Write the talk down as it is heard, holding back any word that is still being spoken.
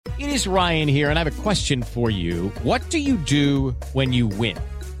It is Ryan here, and I have a question for you. What do you do when you win?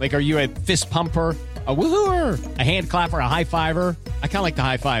 Like, are you a fist pumper, a woohooer, a hand clapper, a high fiver? I kind of like the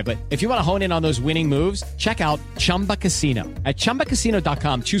high five, but if you want to hone in on those winning moves, check out Chumba Casino. At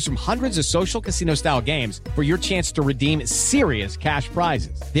ChumbaCasino.com, choose from hundreds of social casino-style games for your chance to redeem serious cash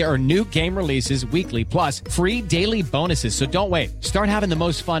prizes. There are new game releases weekly, plus free daily bonuses. So don't wait. Start having the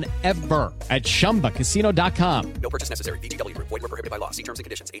most fun ever at ChumbaCasino.com. No purchase necessary. VGW Group. Void where prohibited by law. See terms and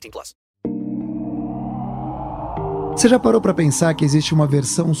conditions. 18+. Você já parou para pensar que existe uma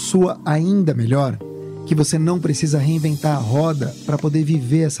versão sua ainda melhor? Que você não precisa reinventar a roda para poder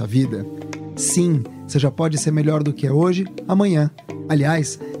viver essa vida? Sim, você já pode ser melhor do que é hoje, amanhã.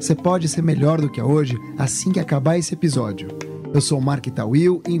 Aliás, você pode ser melhor do que é hoje assim que acabar esse episódio. Eu sou o Mark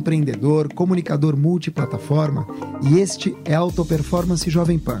Tawil, empreendedor, comunicador multiplataforma, e este é Auto Performance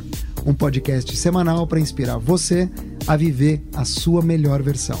Jovem Pan, um podcast semanal para inspirar você a viver a sua melhor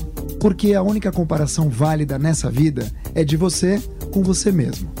versão. Porque a única comparação válida nessa vida é de você com você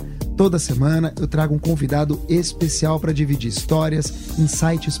mesmo. Toda semana eu trago um convidado especial para dividir histórias,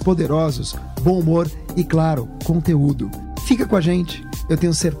 insights poderosos, bom humor e, claro, conteúdo. Fica com a gente, eu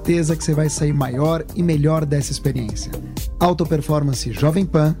tenho certeza que você vai sair maior e melhor dessa experiência. Auto Performance Jovem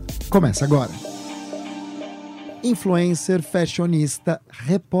Pan começa agora. Influencer, fashionista,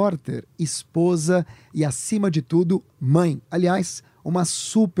 repórter, esposa e, acima de tudo, mãe. Aliás, uma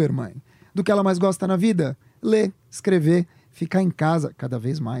super mãe. Do que ela mais gosta na vida? Ler, escrever, ficar em casa cada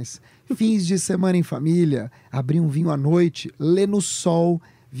vez mais. Fins de semana em família, abrir um vinho à noite, ler no sol,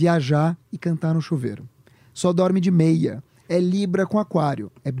 viajar e cantar no chuveiro. Só dorme de meia, é Libra com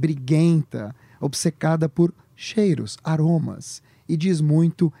aquário, é briguenta, obcecada por cheiros, aromas e diz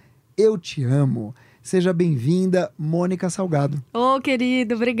muito, eu te amo. Seja bem-vinda, Mônica Salgado. Ô,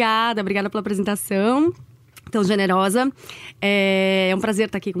 querido, obrigada pela apresentação. Tão generosa. É um prazer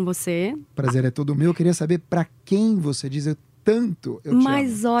estar aqui com você. Prazer é todo meu. Eu queria saber para quem você diz tanto eu te amo.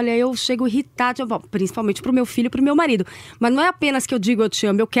 Mas olha, eu chego irritada, bom, principalmente pro meu filho e pro meu marido. Mas não é apenas que eu digo eu te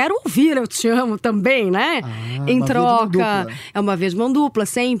amo, eu quero ouvir eu te amo também, né? Em troca. É uma vez de mão dupla,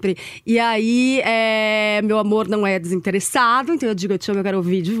 sempre. E aí, meu amor não é desinteressado, então eu digo eu te amo, eu quero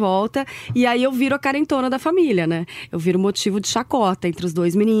ouvir de volta. E aí eu viro a carentona da família, né? Eu viro motivo de chacota entre os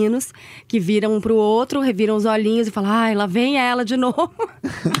dois meninos, que viram um pro outro, reviram os olhinhos e falam, ai, lá vem ela de novo.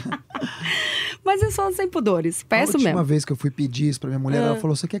 Mas é só sem pudores, peço mesmo. A última vez que eu fui pedir isso pra minha mulher, ela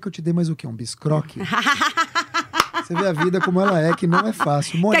falou, você quer que eu te dê mais o quê? Um biscroque? Você vê a vida como ela é, que não é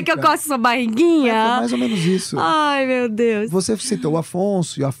fácil. Mônica, quer que eu coce sua barriguinha? Foi mais ou menos isso. Ai, meu Deus. Você citou o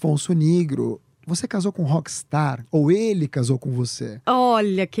Afonso e o Afonso Negro. Você casou com um rockstar? Ou ele casou com você?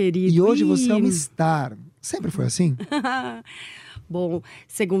 Olha, querido. E hoje você é uma star. Sempre foi assim? Bom,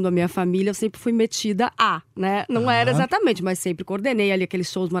 segundo a minha família, eu sempre fui metida a, né? Não era exatamente, mas sempre coordenei ali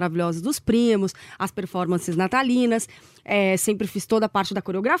aqueles shows maravilhosos dos primos, as performances natalinas. Sempre fiz toda a parte da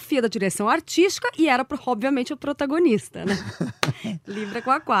coreografia, da direção artística e era, obviamente, o protagonista, né? Libra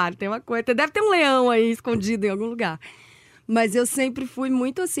com aquário, tem uma coisa. Deve ter um leão aí escondido em algum lugar. Mas eu sempre fui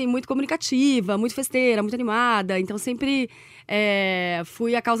muito, assim, muito comunicativa, muito festeira, muito animada. Então, sempre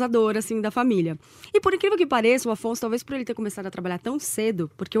fui a causadora, assim, da família. E por incrível que pareça, o Afonso, talvez por ele ter começado a trabalhar tão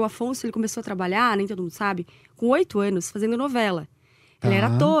cedo, porque o Afonso, ele começou a trabalhar, nem todo mundo sabe, com 8 anos, fazendo novela. Ele era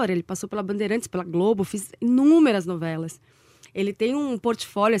ator, ele passou pela Bandeirantes, pela Globo, fiz inúmeras novelas. Ele tem um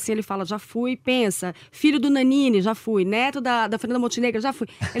portfólio, assim, ele fala, já fui, pensa, filho do Nanini, já fui, neto da Fernanda Montenegro, já fui.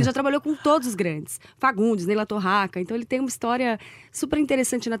 Ele já trabalhou com todos os grandes, Fagundes, Neila Torraca, então ele tem uma história super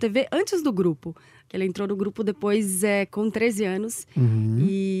interessante na TV antes do grupo, que ele entrou no grupo depois com 13 anos.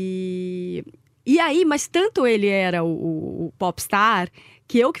 E aí, mas tanto ele era o popstar,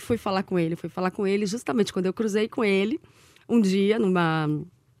 que eu que fui falar com ele justamente quando eu cruzei com ele, um dia, numa...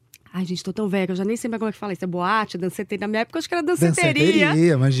 Ai, gente, tô tão velha que eu já nem sei mais como é que fala isso. É boate, danceteria. Na minha época, eu acho que era danceteria.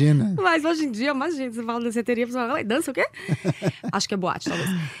 Danceteria, imagina. Mas hoje em dia, imagina, você fala danceteria, você fala, dança o quê? Acho que é boate, talvez.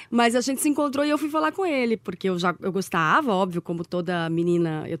 Mas a gente se encontrou e eu fui falar com ele, porque eu gostava, óbvio, como toda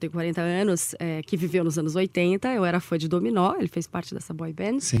menina, eu tenho 40 anos, que viveu nos anos 80, eu era fã de Dominó, ele fez parte dessa boy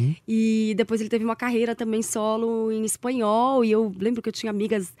band. Sim. E depois ele teve uma carreira também solo em espanhol, e eu lembro que eu tinha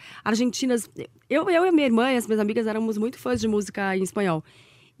amigas argentinas. Eu e a minha irmã e as minhas amigas éramos muito fãs de música em espanhol.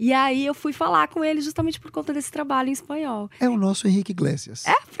 E aí eu fui falar com ele justamente por conta desse trabalho em espanhol. É o nosso Henrique Iglesias.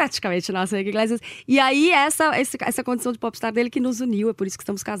 É praticamente o nosso Henrique Iglesias. E aí essa condição de popstar dele que nos uniu, é por isso que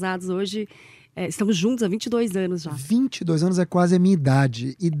estamos casados hoje. Estamos juntos há 22 anos já. 22 anos é quase a minha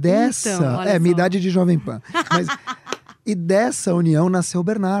idade. E dessa... Então, minha idade de Jovem Pan. Mas E dessa união nasceu o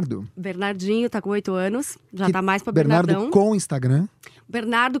Bernardo. Bernardinho tá com 8 anos, já tá mais pra Bernardo Bernardão. com Instagram.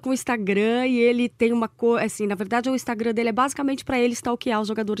 Bernardo com Instagram, e ele tem uma coisa, assim, na verdade o Instagram dele é basicamente pra ele stalkear os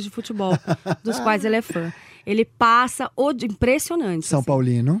jogadores de futebol, dos quais ele é fã. Ele passa impressionante. São assim.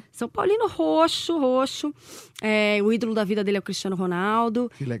 Paulino. São Paulino roxo. O ídolo da vida dele é o Cristiano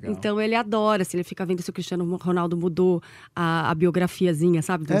Ronaldo. Que legal. Então ele adora, assim, ele fica vendo se o Cristiano Ronaldo mudou a biografiazinha,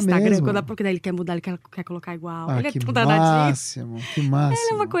 sabe, do É Instagram. mesmo? Porque daí ele quer mudar, ele quer colocar igual. Ah, Ele é que tão danadinho. máximo, que máximo.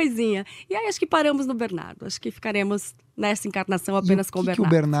 Ele é uma coisinha. E aí acho que paramos no Bernardo. Acho que ficaremos nessa encarnação apenas com o O Bernardo. que o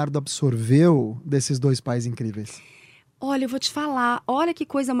Bernardo absorveu desses dois pais incríveis? Olha, eu vou te falar, olha que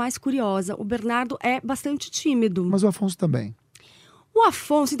coisa mais curiosa. O Bernardo é bastante tímido. Mas o Afonso também. O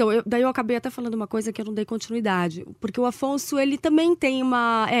Afonso, então, daí eu acabei até falando uma coisa que eu não dei continuidade. Porque o Afonso, ele também tem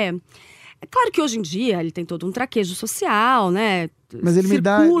uma... É claro que hoje em dia ele tem todo um traquejo social, né? Mas ele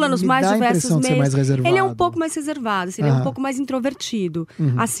circula nos mais a diversos impressão de ser meios. mais reservado. Ele é um pouco mais reservado, assim, ele é um pouco mais introvertido.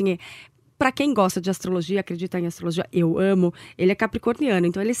 Assim, pra quem gosta de astrologia, acredita em astrologia, eu amo, ele é capricorniano.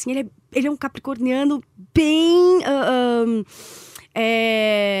 Então, ele, assim, ele é um capricorniano bem...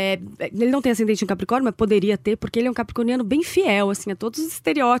 Ele não tem ascendente em Capricórnio, mas poderia ter, porque ele é um capricorniano bem fiel, assim, a todos os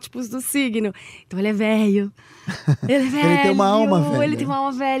estereótipos do signo. Então ele é velho. Ele é velho. Ele tem uma alma velha. Ele tem uma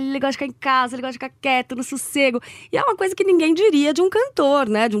alma velha, ele gosta de ficar em casa, ele gosta de ficar quieto, no sossego. E é uma coisa que ninguém diria de um cantor,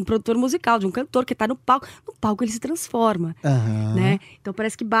 né? De um produtor musical, de um cantor que tá no palco. No palco ele se transforma, né? Então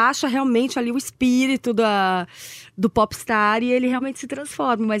parece que baixa realmente ali o espírito do popstar e ele realmente se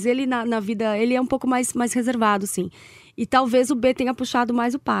transforma. Mas ele, na vida, ele é um pouco mais reservado, sim. E talvez o B tenha puxado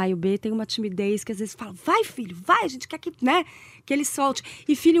mais o pai. O B tem uma timidez que às vezes fala, vai filho, vai, a gente quer que, né, que ele solte.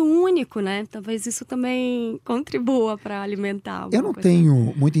 E filho único, né, talvez isso também contribua para alimentar. Eu não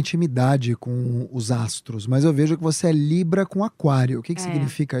tenho muita intimidade com os astros, mas eu vejo que você é Libra com Aquário. O que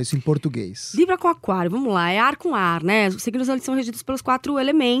significa isso em português? Libra com Aquário, vamos lá, é ar com ar, né? Os signos eles são regidos pelos 4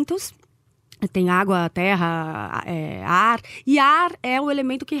 elementos. Tem água, terra, ar. E ar é o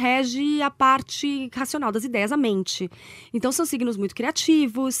elemento que rege a parte racional das ideias, a mente. Então, são signos muito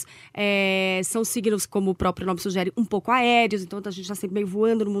criativos, são signos, como o próprio nome sugere, um pouco aéreos. Então, a gente está sempre meio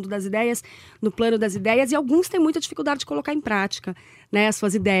voando no mundo das ideias, no plano das ideias. E alguns têm muita dificuldade de colocar em prática, né, as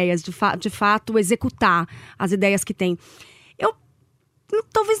suas ideias, de fato, executar as ideias que têm.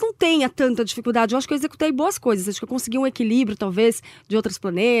 Talvez não tenha tanta dificuldade. Eu acho que eu executei boas coisas. Acho que eu consegui um equilíbrio, talvez, de outros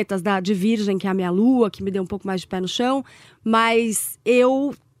planetas, de Virgem, que é a minha lua, que me deu um pouco mais de pé no chão. Mas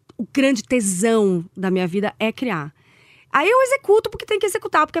o grande tesão da minha vida é criar. Aí eu executo porque tem que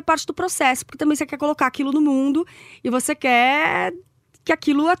executar, porque é parte do processo. Porque também você quer colocar aquilo no mundo e você quer que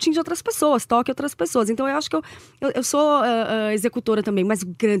aquilo atinja outras pessoas, toque outras pessoas. Então eu acho que eu sou executora também, mas o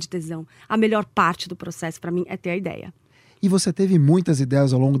grande tesão, a melhor parte do processo para mim é ter a ideia. E você teve muitas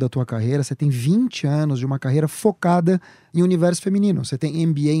ideias ao longo da tua carreira. Você tem 20 anos de uma carreira focada em universo feminino. Você tem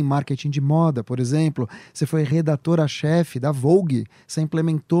MBA em marketing de moda, por exemplo. Você foi redatora-chefe da Vogue. Você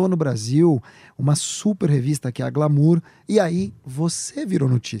implementou no Brasil uma super revista que é a Glamour. E aí você virou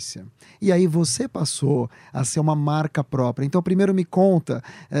notícia. E aí você passou a ser uma marca própria. Então primeiro me conta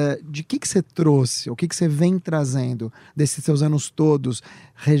de que você trouxe, o que você vem trazendo desses seus anos todos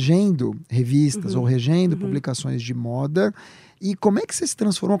regendo revistas ou regendo publicações de moda. E como é que você se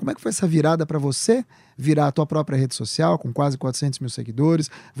transformou? Como é que foi essa virada para você virar a tua própria rede social com quase 400 mil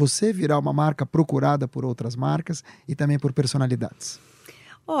seguidores? Você virar uma marca procurada por outras marcas e também por personalidades?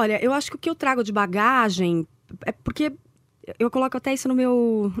 Olha, eu acho que o que eu trago de bagagem é porque eu coloco até isso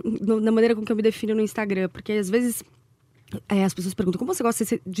na maneira com que eu me defino no Instagram. Porque às vezes as pessoas perguntam, como você gosta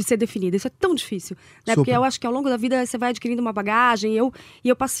de ser definida? Isso é tão difícil, né? Porque eu acho que ao longo da vida você vai adquirindo uma bagagem. E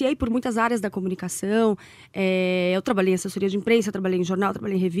eu passei por muitas áreas da comunicação. Eu trabalhei em assessoria de imprensa, eu trabalhei em jornal, eu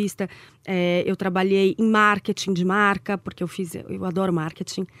trabalhei em revista. Eu trabalhei em marketing de marca, porque eu adoro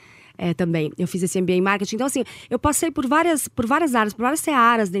marketing. Também, eu fiz esse MBA em marketing. Então, assim, eu passei por várias áreas, por várias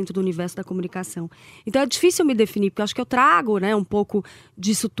searas dentro do universo da comunicação. Então, é difícil me definir, porque eu acho que eu trago, né, um pouco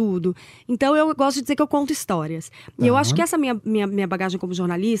disso tudo. Então, eu gosto de dizer que eu conto histórias. E eu acho que essa minha bagagem como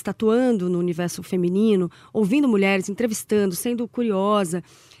jornalista, atuando no universo feminino, ouvindo mulheres, entrevistando, sendo curiosa,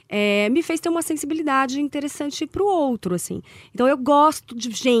 me fez ter uma sensibilidade interessante pro outro, assim. Então, eu gosto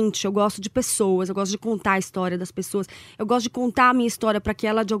de gente, eu gosto de pessoas, eu gosto de contar a história das pessoas, eu gosto de contar a minha história para que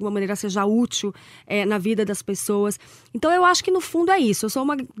ela, de alguma maneira, seja útil na vida das pessoas. Então, eu acho que, no fundo, é isso. Eu sou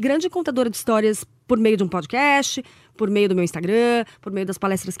uma grande contadora de histórias por meio de um podcast, por meio do meu Instagram, por meio das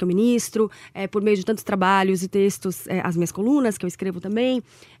palestras que eu ministro, por meio de tantos trabalhos e textos, as minhas colunas, que eu escrevo também.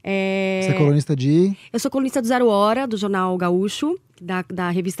 Você é colunista de? Eu sou colunista do Zero Hora, do jornal Gaúcho, da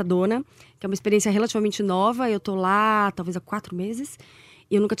revista Dona, que é uma experiência relativamente nova. Eu tô lá, talvez há 4 meses.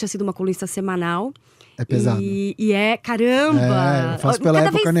 Eu nunca tinha sido uma colunista semanal. É pesado. E caramba! Eu faço pela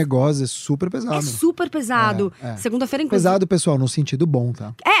época negócio, é super pesado. É super pesado. Segunda-feira, inclusive. Pesado, pessoal, no sentido bom,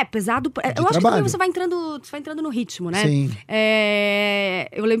 tá? Pesado. Eu acho que também você vai entrando no ritmo, né? Sim.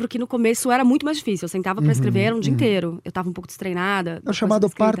 Eu lembro que no começo era muito mais difícil. Eu sentava pra escrever um dia inteiro. Eu tava um pouco destreinada. É o chamado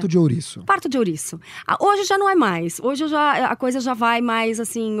parto de ouriço. Parto de ouriço. Hoje já não é mais. Hoje a coisa já vai mais,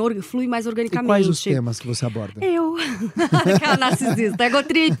 assim, flui mais organicamente. E quais os temas que você aborda? Aquela narcisista,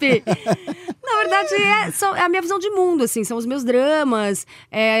 egotrip. Na verdade, é a minha visão de mundo, assim. São os meus dramas,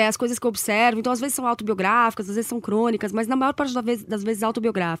 as coisas que eu observo. Então, às vezes são autobiográficas, às vezes são crônicas, mas na maior parte das vezes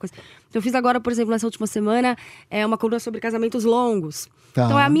autobiográficas. Então, eu fiz agora, por exemplo, nessa última semana, uma coluna sobre casamentos longos. Tá.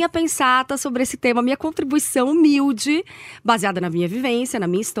 Então, é a minha pensata sobre esse tema, a minha contribuição humilde, baseada na minha vivência, na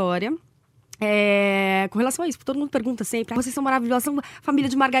minha história. Com relação a isso, todo mundo pergunta sempre: vocês são maravilhosos, são família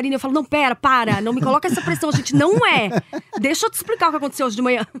de margarina. Eu falo: não, para, não me coloca essa pressão, gente, não é. Deixa eu te explicar o que aconteceu hoje de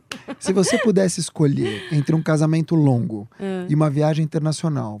manhã. Se você pudesse escolher entre um casamento longo e uma viagem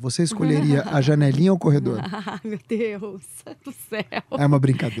internacional, você escolheria a janelinha ou o corredor? Meu Deus do céu. É uma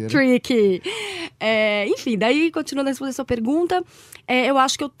brincadeira. Tricky. Enfim, daí, continuando a responder a sua pergunta, eu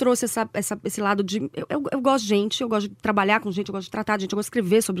acho que eu trouxe esse lado de... Eu gosto de gente, eu gosto de trabalhar com gente, eu gosto de tratar de gente, eu gosto de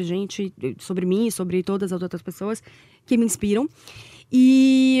escrever sobre gente, sobre mim, sobre todas as outras pessoas que me inspiram.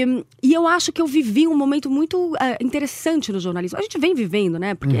 E eu acho que eu vivi um momento muito interessante no jornalismo. A gente vem vivendo,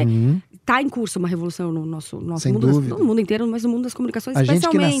 né? Porque tá em curso uma revolução no nosso Sem mundo, dúvida. no mundo inteiro, mas no mundo das comunicações A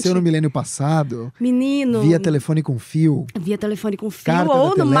especialmente. gente que nasceu no milênio passado, menino, via telefone com fio. Via telefone com fio, Carta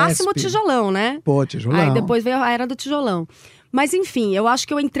ou da no Telesp. máximo tijolão, né? Pô, tijolão. Aí depois veio a era do tijolão. Mas enfim, eu acho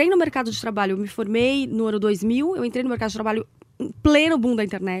que eu entrei no mercado de trabalho, eu me formei no ano 2000, eu entrei no mercado de trabalho em pleno boom da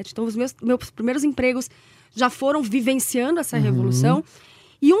internet. Então os meus primeiros empregos já foram vivenciando essa revolução.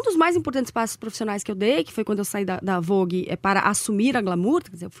 E um dos mais importantes passos profissionais que eu dei, que foi quando eu saí da Vogue, para assumir a Glamour,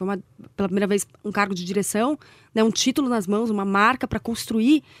 quer dizer, foi pela primeira vez um cargo de direção, né, um título nas mãos, uma marca para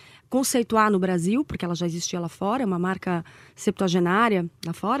conceituar no Brasil, porque ela já existia lá fora, uma marca septuagenária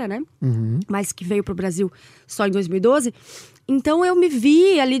lá fora, né? Mas que veio para o Brasil só em 2012. Então eu me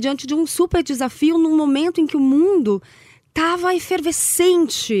vi ali diante de um super desafio num momento em que o mundo tava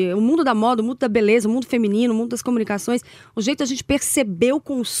efervescente. O mundo da moda, o mundo da beleza, o mundo feminino, o mundo das comunicações, o jeito a gente perceber o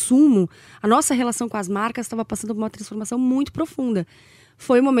consumo, a nossa relação com as marcas estava passando por uma transformação muito profunda.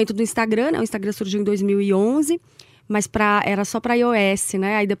 Foi o momento do Instagram, né? O Instagram surgiu em 2011, mas era só para iOS,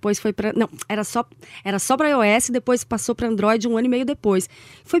 né? Aí depois foi para... Não, era só para iOS, depois passou para Android 1 ano e meio depois.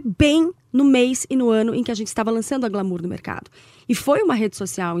 Foi bem no mês e no ano em que a gente estava lançando a Glamour no mercado. E foi uma rede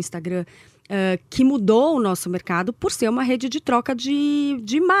social, o Instagram, que mudou o nosso mercado por ser uma rede de troca de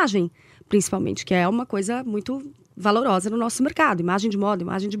imagem, principalmente, que é uma coisa muito valorosa no nosso mercado. Imagem de moda,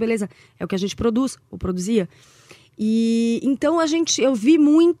 imagem de beleza, é o que a gente produz, ou produzia. E então eu vi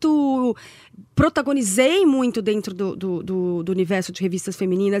muito, protagonizei muito dentro do universo de revistas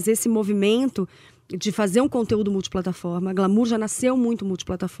femininas esse movimento de fazer um conteúdo multiplataforma. A Glamour já nasceu muito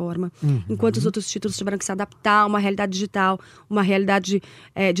multiplataforma, enquanto os outros títulos tiveram que se adaptar a uma realidade digital, uma realidade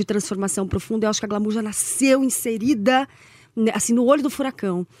de transformação profunda. Eu acho que a Glamour já nasceu inserida, assim, no olho do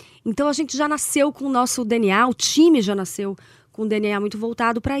furacão. Então a gente já nasceu com o nosso DNA, o time já nasceu com um DNA muito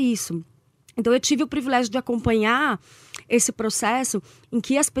voltado para isso. Então eu tive o privilégio de acompanhar esse processo em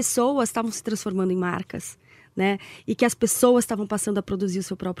que as pessoas estavam se transformando em marcas, né? E que as pessoas estavam passando a produzir o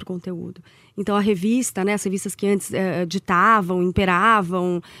seu próprio conteúdo. Então a revista, né? As revistas que antes ditavam,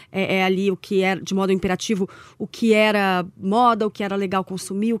 imperavam ali o que era, de modo imperativo, o que era moda, o que era legal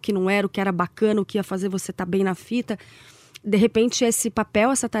consumir, o que não era, o que era bacana, o que ia fazer você estar bem na fita. De repente esse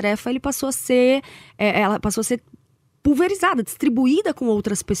papel, essa tarefa, ela passou a ser pulverizada, distribuída com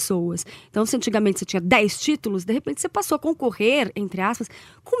outras pessoas. Então, se antigamente você tinha 10 títulos, de repente você passou a concorrer, entre aspas,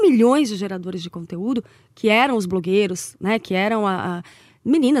 com milhões de geradores de conteúdo, que eram os blogueiros, né? Que eram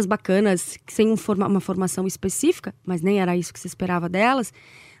meninas bacanas, sem uma formação específica, mas nem era isso que se esperava delas,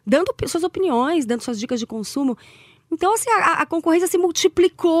 dando suas opiniões, dando suas dicas de consumo. Então, assim, a concorrência se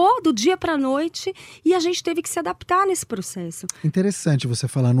multiplicou do dia para a noite e a gente teve que se adaptar nesse processo. Interessante você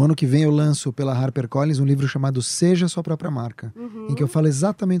falar. No ano que vem eu lanço pela HarperCollins um livro chamado Seja Sua Própria Marca, em que eu falo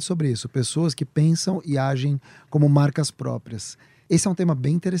exatamente sobre isso. Pessoas que pensam e agem como marcas próprias. Esse é um tema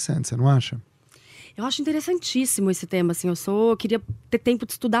bem interessante, você não acha? Eu acho interessantíssimo esse tema, assim, eu queria ter tempo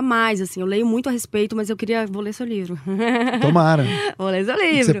de estudar mais, assim, eu leio muito a respeito, mas vou ler seu livro. Tomara. Vou ler seu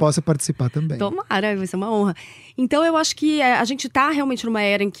livro. Que você possa participar também. Tomara, vai ser uma honra. Então, eu acho que a gente tá realmente numa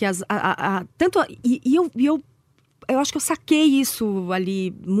era em que eu acho que eu saquei isso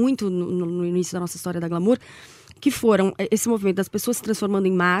ali muito no início da nossa história da Glamour, que foram esse movimento das pessoas se transformando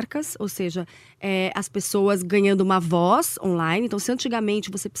em marcas, ou seja, as pessoas ganhando uma voz online. Então, se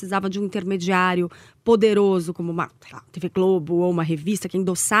antigamente você precisava de um intermediário poderoso, como uma TV Globo ou uma revista que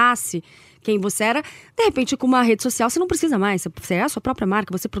endossasse quem você era, de repente, com uma rede social, você não precisa mais. Você é a sua própria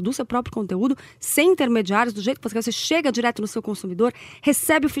marca, você produz seu próprio conteúdo sem intermediários, do jeito que você quer. Você chega direto no seu consumidor,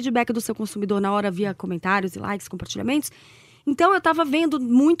 recebe o feedback do seu consumidor na hora via comentários e likes, compartilhamentos. Então, eu estava vendo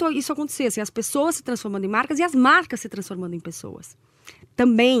muito isso acontecer, assim, as pessoas se transformando em marcas e as marcas se transformando em pessoas.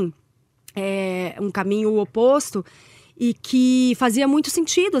 Também é um caminho oposto e que fazia muito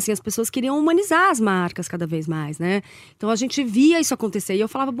sentido, assim, as pessoas queriam humanizar as marcas cada vez mais, né? Então, a gente via isso acontecer e eu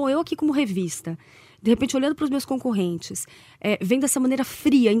falava, bom, eu aqui como revista, de repente, olhando para os meus concorrentes, vendo dessa maneira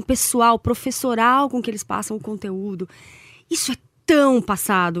fria, impessoal, professoral com que eles passam o conteúdo, isso é tão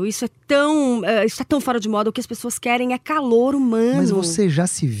passado, isso é tão fora de moda. O que as pessoas querem é calor humano. Mas você já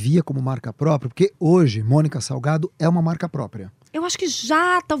se via como marca própria? Porque hoje, Mônica Salgado é uma marca própria. Eu acho que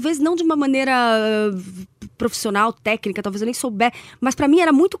já, talvez não de uma maneira profissional, técnica, talvez eu nem souber, mas pra mim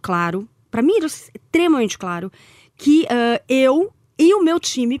era muito claro, pra mim era extremamente claro, que eu e o meu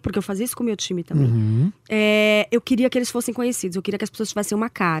time, porque eu fazia isso com o meu time também, eu queria que eles fossem conhecidos, eu queria que as pessoas tivessem uma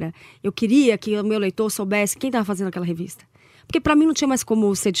cara, eu queria que o meu leitor soubesse quem estava fazendo aquela revista. Porque pra mim não tinha mais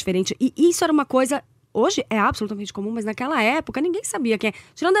como ser diferente. E isso era uma coisa, hoje é absolutamente comum, mas naquela época ninguém sabia quem é.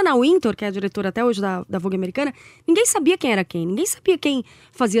 Tirando a Ana Wintour, que é a diretora até hoje da Vogue americana, ninguém sabia quem era quem. Ninguém sabia quem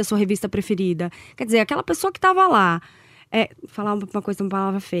fazia a sua revista preferida. Quer dizer, aquela pessoa que tava lá, falar uma coisa, uma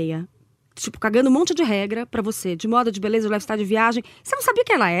palavra feia, tipo, cagando um monte de regra pra você, de moda, de beleza, de lifestyle, de viagem. Você não sabia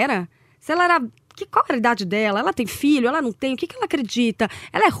quem ela era? Se ela era... Qual era a idade dela? Ela tem filho? Ela não tem? O que ela acredita?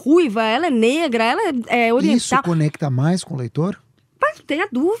 Ela é ruiva? Ela é negra? Ela é oriental? Isso conecta mais com o leitor? Mas não tenha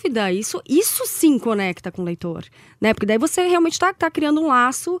dúvida, isso sim conecta com o leitor, né? Porque daí você realmente tá criando um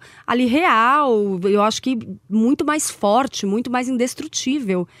laço ali real, eu acho que muito mais forte, muito mais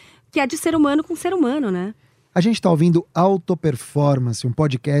indestrutível, que é de ser humano com ser humano, né? A gente está ouvindo Auto Performance, um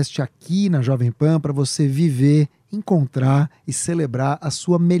podcast aqui na Jovem Pan para você viver, encontrar e celebrar a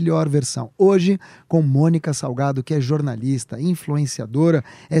sua melhor versão. Hoje, com Mônica Salgado, que é jornalista, influenciadora,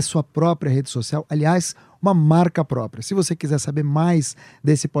 é sua própria rede social, aliás, uma marca própria. Se você quiser saber mais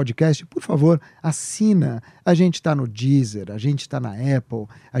desse podcast, por favor, assina. A gente está no Deezer, a gente está na Apple,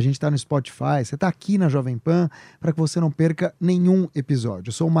 a gente está no Spotify, você está aqui na Jovem Pan para que você não perca nenhum episódio.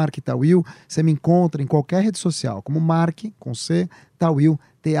 Eu sou o Mark Tawil, você me encontra em qualquer rede social, como Mark, com C, Tawil,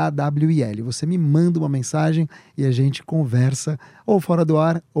 T-A-W-I-L. Você me manda uma mensagem e a gente conversa, ou fora do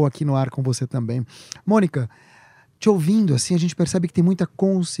ar, ou aqui no ar com você também. Mônica, te ouvindo assim, a gente percebe que tem muita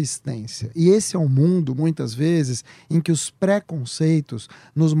consistência. E esse é um mundo, muitas vezes, em que os preconceitos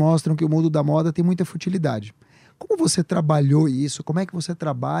nos mostram que o mundo da moda tem muita futilidade. Como você trabalhou isso? Como é que você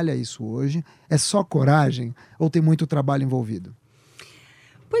trabalha isso hoje? É só coragem ou tem muito trabalho envolvido?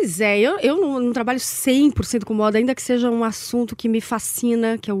 Pois é, eu não trabalho 100% com moda, ainda que seja um assunto que me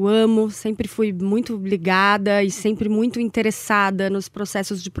fascina, que eu amo. Sempre fui muito ligada e sempre muito interessada nos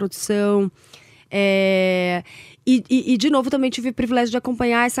processos de produção. E, de novo, também tive o privilégio de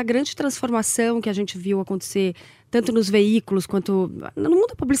acompanhar essa grande transformação que a gente viu acontecer tanto nos veículos quanto no mundo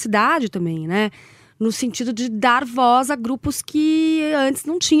da publicidade também, né? No sentido de dar voz a grupos que antes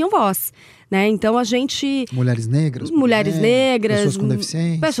não tinham voz, né? Então a gente... Mulheres negras,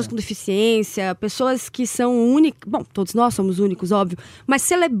 pessoas com deficiência, pessoas que são únicas... Bom, todos nós somos únicos, óbvio, mas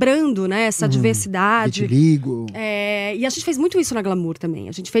celebrando, né, essa diversidade. Vitiligo. E a gente fez muito isso na Glamour também.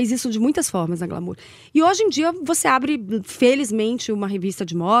 A gente fez isso de muitas formas na Glamour. E hoje em dia você abre, felizmente, uma revista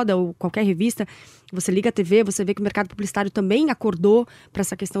de moda ou qualquer revista... Você liga a TV, você vê que o mercado publicitário também acordou para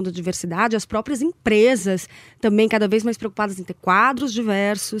essa questão da diversidade. As próprias empresas também cada vez mais preocupadas em ter quadros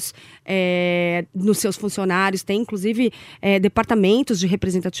diversos nos seus funcionários. Tem, inclusive, departamentos de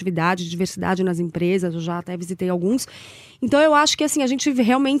representatividade, de diversidade nas empresas. Eu já até visitei alguns. Então, eu acho que assim, a gente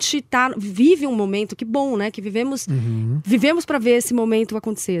realmente vive um momento, que bom, né? Que vivemos para ver esse momento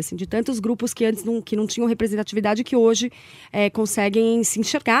acontecer. Assim, de tantos grupos que antes que não tinham representatividade, que hoje conseguem se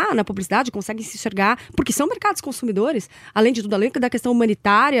enxergar na publicidade, conseguem se enxergar porque são mercados consumidores, além de tudo, além da questão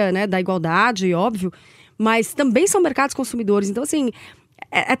humanitária, né, da igualdade, óbvio, mas também são mercados consumidores. Então, assim,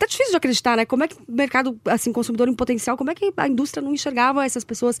 é até difícil de acreditar, né? Como é que o mercado, assim, consumidor em potencial, como é que a indústria não enxergava essas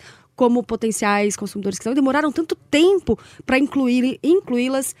pessoas como potenciais consumidores que são? Demoraram tanto tempo para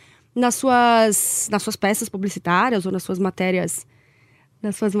incluí-las nas suas peças publicitárias ou nas suas matérias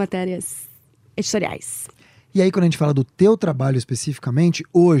editoriais. E aí, quando a gente fala do teu trabalho especificamente,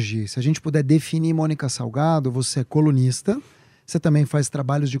 hoje, se a gente puder definir Mônica Salgado, você é colunista, Você também faz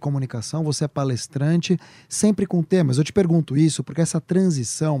trabalhos de comunicação, você é palestrante, sempre com temas. Eu te pergunto isso porque essa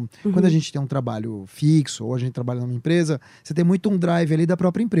transição, quando a gente tem um trabalho fixo ou a gente trabalha numa empresa, você tem muito um drive ali da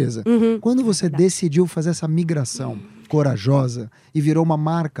própria empresa. Quando você decidiu fazer essa migração corajosa e virou uma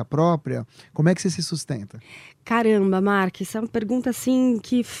marca própria, como é que você se sustenta? Caramba, Mark, isso é uma pergunta assim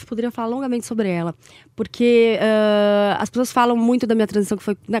que poderia falar longamente sobre ela. Porque as pessoas falam muito da minha transição que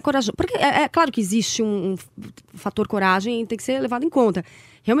foi corajosa. Porque é claro que existe um fator coragem e tem que ser levado em conta.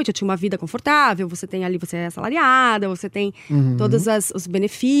 Realmente, eu tinha uma vida confortável, você tem ali, você é assalariada, você tem todos os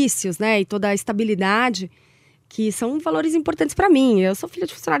benefícios, né? E toda a estabilidade, que são valores importantes para mim. Eu sou filha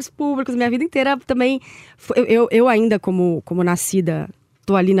de funcionários públicos, minha vida inteira também. Eu ainda, como nascida,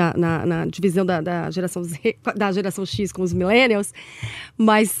 tô ali na divisão da geração Z, da geração X com os millennials,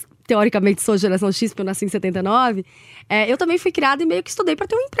 mas teoricamente sou geração X, porque eu nasci em 79. Eu também fui criada e meio que estudei para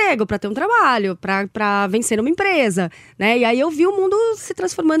ter um emprego, para ter um trabalho, para vencer numa empresa, né? E aí eu vi o mundo se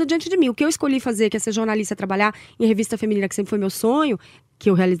transformando diante de mim. O que eu escolhi fazer, que é ser jornalista, trabalhar em revista feminina, que sempre foi meu sonho, que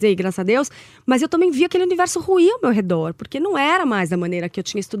eu realizei, graças a Deus, mas eu também vi aquele universo ruir ao meu redor, porque não era mais da maneira que eu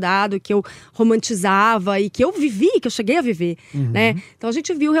tinha estudado, que eu romantizava e que eu vivi, que eu cheguei a viver, né? Então a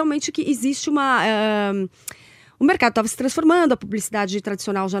gente viu realmente que existe o mercado estava se transformando, a publicidade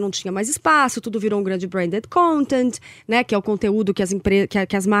tradicional já não tinha mais espaço, tudo virou um grande branded content, né? Que é o conteúdo que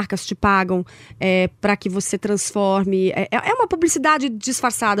as marcas te pagam para que você transforme. É uma publicidade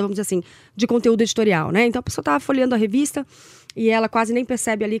disfarçada, vamos dizer assim, de conteúdo editorial, né? Então a pessoa estava folheando a revista e ela quase nem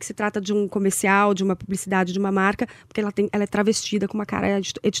percebe ali que se trata de um comercial, de uma publicidade, de uma marca, porque ela é travestida com uma cara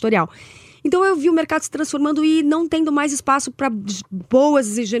editorial. Então eu vi o mercado se transformando e não tendo mais espaço para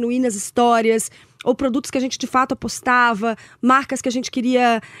boas e genuínas histórias, ou produtos que a gente de fato apostava, marcas que a gente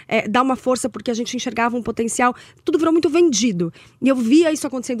queria dar uma força porque a gente enxergava um potencial. Tudo virou muito vendido. E eu via isso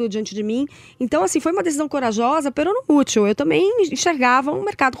acontecendo diante de mim. Então, assim, foi uma decisão corajosa, pero não útil. Eu também enxergava um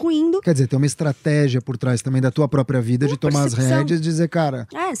mercado ruindo. Quer dizer, tem uma estratégia por trás também da tua própria vida, de tomar as rédeas e dizer, cara...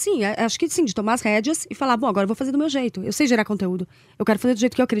 Sim, acho que sim, de tomar as rédeas e falar, bom, agora eu vou fazer do meu jeito. Eu sei gerar conteúdo. Eu quero fazer do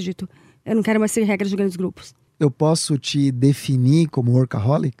jeito que eu acredito. Eu não quero mais ser regras de grandes grupos. Eu posso te definir como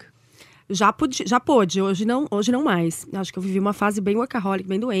workaholic? Já pôde, hoje não mais. Acho que eu vivi uma fase bem workaholic,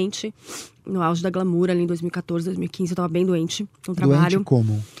 bem doente. No auge da Glamour, ali em 2014, 2015, eu tava bem doente no trabalho. Doente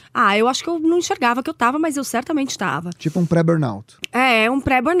como? Eu acho que eu não enxergava que eu tava, mas eu certamente tava. Tipo um pré-burnout. Um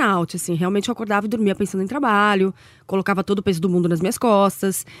pré-burnout, assim. Realmente eu acordava e dormia pensando em trabalho. Colocava todo o peso do mundo nas minhas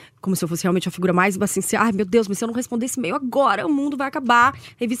costas. Como se eu fosse realmente a figura mais, assim, meu Deus, mas se eu não responder esse e-mail agora, o mundo vai acabar, a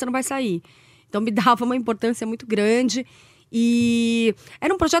revista não vai sair. Então me dava uma importância muito grande. E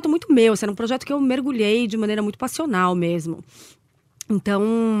era um projeto muito meu, era um projeto que eu mergulhei de maneira muito passional mesmo.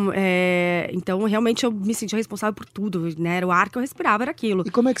 Então realmente eu me sentia responsável por tudo, né? Era o ar que eu respirava, era aquilo.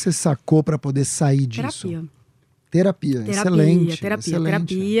 E como é que você sacou para poder sair disso? Terapia, excelente.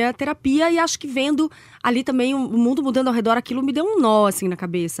 E acho que vendo ali também o mundo mudando ao redor, aquilo me deu um nó, assim, na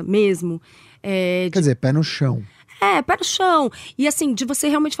cabeça mesmo. Quer dizer, pé no chão. Pé no chão. E assim, de você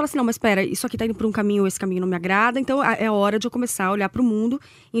realmente falar assim, não, mas espera, isso aqui tá indo por um caminho, esse caminho não me agrada, então é hora de eu começar a olhar pro mundo,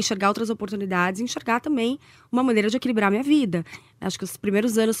 enxergar outras oportunidades, enxergar também uma maneira de equilibrar a minha vida. Acho que os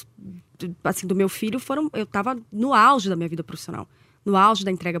primeiros anos, assim, do meu filho eu tava no auge da minha vida profissional, no auge da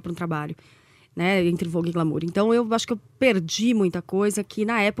entrega para um trabalho, né, entre Vogue e Glamour. Então eu acho que eu perdi muita coisa que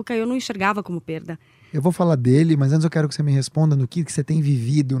na época eu não enxergava como perda. Eu vou falar dele, mas antes eu quero que você me responda no que você tem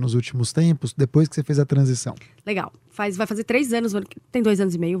vivido nos últimos tempos, depois que você fez a transição. Legal. Vai fazer 3 anos, tem 2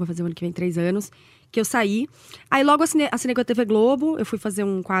 anos e meio, vai fazer o ano que vem 3 anos, que eu saí. Aí logo assinei com a TV Globo, eu fui fazer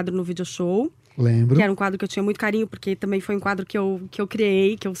um quadro no Video Show. Lembro. Que era um quadro que eu tinha muito carinho, porque também foi um quadro que eu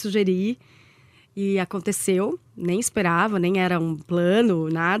criei, que eu sugeri. E aconteceu, nem esperava, nem era um plano,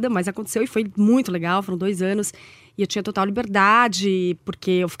 nada, mas aconteceu e foi muito legal, foram 2 anos. E eu tinha total liberdade,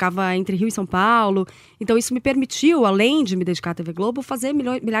 porque eu ficava entre Rio e São Paulo. Então isso me permitiu, além de me dedicar à TV Globo, fazer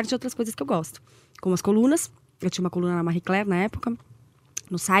milhares de outras coisas que eu gosto. Como as colunas. Eu tinha uma coluna na Marie Claire, na época,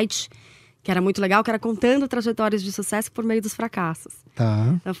 no site, que era muito legal, que era contando trajetórias de sucesso por meio dos fracassos.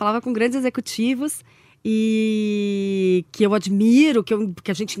 Tá. Eu falava com grandes executivos e que eu admiro,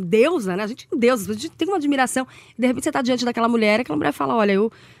 que a gente endeusa, né? A gente endeusa, a gente tem uma admiração. E de repente você tá diante daquela mulher e aquela mulher fala, olha,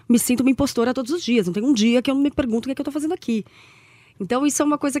 eu me sinto uma impostora todos os dias. Não tem um dia que eu não me pergunto o que é que eu tô fazendo aqui. Então isso é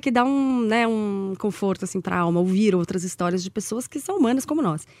uma coisa que dá um conforto, assim, pra alma. Ouvir outras histórias de pessoas que são humanas como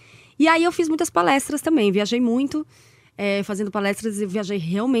nós. E aí eu fiz muitas palestras também. Viajei muito, fazendo palestras. E viajei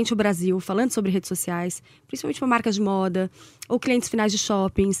realmente o Brasil, falando sobre redes sociais. Principalmente para marcas de moda, ou clientes finais de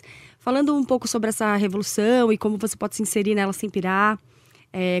shoppings. Falando um pouco sobre essa revolução e como você pode se inserir nela sem pirar.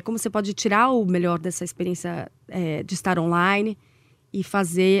 Como você pode tirar o melhor dessa experiência de estar online e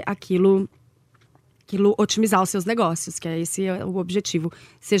fazer aquilo otimizar os seus negócios, que esse é o objetivo.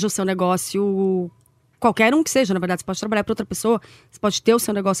 Seja o seu negócio, qualquer um que seja, na verdade. Você pode trabalhar para outra pessoa, você pode ter o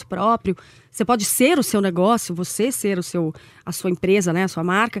seu negócio próprio, você pode ser o seu negócio, você ser a sua empresa, né, a sua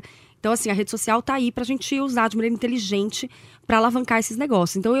marca. Então, assim, a rede social tá aí pra gente usar de maneira inteligente para alavancar esses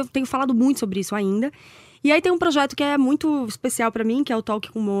negócios. Então, eu tenho falado muito sobre isso ainda. E aí tem um projeto que é muito especial para mim, que é o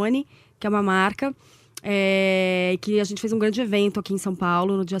Talk com Money, que é uma marca, que a gente fez um grande evento aqui em São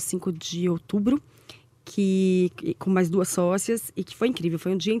Paulo, no dia 5 de outubro, com mais 2 sócias, e que foi incrível.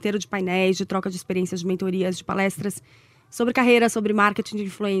 Foi um dia inteiro de painéis, de troca de experiências, de mentorias, de palestras sobre carreira, sobre marketing de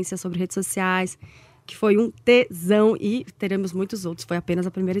influência, sobre redes sociais, que foi um tesão, e teremos muitos outros. Foi apenas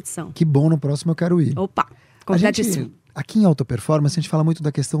a primeira edição. Que bom, no próximo eu quero ir. Opa, completíssimo. Aqui em Alta Performance a gente fala muito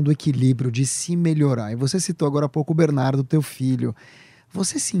da questão do equilíbrio, de se melhorar. E você citou agora há pouco o Bernardo, teu filho.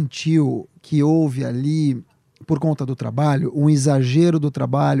 Você sentiu que houve ali, por conta do trabalho, um exagero do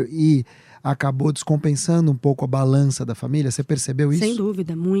trabalho e acabou descompensando um pouco a balança da família? Você percebeu isso? Sem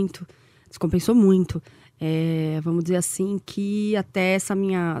dúvida, muito. Descompensou muito. Vamos dizer assim, que até essa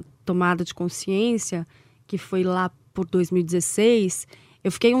minha tomada de consciência, que foi lá por 2016,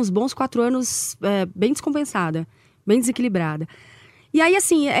 eu fiquei uns bons 4 anos bem descompensada, bem desequilibrada. E aí,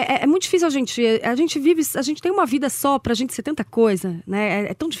 assim, é muito difícil a gente tem uma vida só pra gente ser tanta coisa, né?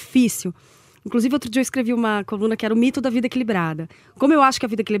 É tão difícil. Inclusive, outro dia eu escrevi uma coluna que era o mito da vida equilibrada. Como eu acho que a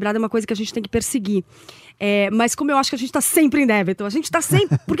vida equilibrada é uma coisa que a gente tem que perseguir. Mas como eu acho que a gente tá sempre em débito. A gente tá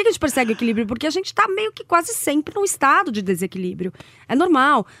sempre... Por que a gente persegue o equilíbrio? Porque a gente tá meio que quase sempre num estado de desequilíbrio. É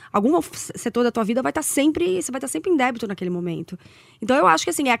normal. Algum setor da tua vida vai estar sempre... Você vai estar sempre em débito naquele momento. Então, eu acho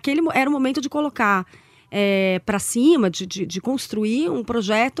que, assim, era o momento de colocar pra cima, de construir um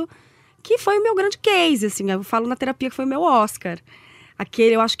projeto que foi o meu grande case, assim. Eu falo na terapia que foi o meu Oscar.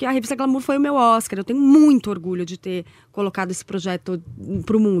 Eu acho que a revista Glamour foi o meu Oscar. Eu tenho muito orgulho de ter colocado esse projeto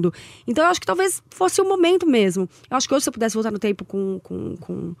pro mundo. Então, eu acho que talvez fosse o momento mesmo. Eu acho que hoje, se eu pudesse voltar no tempo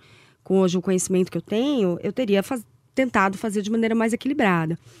com hoje o conhecimento que eu tenho, eu teria tentado fazer de maneira mais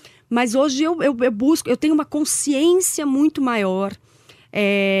equilibrada. Mas hoje eu tenho uma consciência muito maior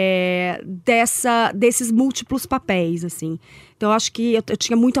desses múltiplos papéis, assim. Então, eu acho que eu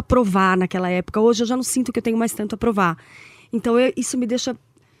tinha muito a provar naquela época. Hoje eu já não sinto que eu tenho mais tanto a provar. Então, isso me deixa,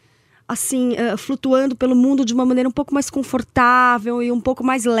 assim, flutuando pelo mundo de uma maneira um pouco mais confortável e um pouco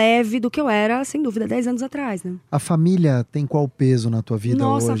mais leve do que eu era, sem dúvida, 10 anos atrás, né? A família tem qual peso na tua vida hoje?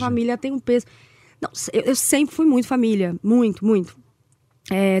 Nossa, a família tem um peso... Não, eu sempre fui muito família, muito, muito.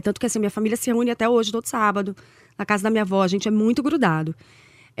 Tanto que, assim, minha família se reúne até hoje, todo sábado, na casa da minha avó. A gente é muito grudado.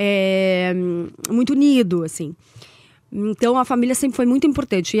 Muito unido, assim. Então, a família sempre foi muito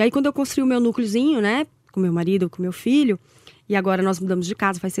importante. E aí, quando eu construí o meu núcleozinho, né, com meu marido, com meu filho, e agora nós mudamos de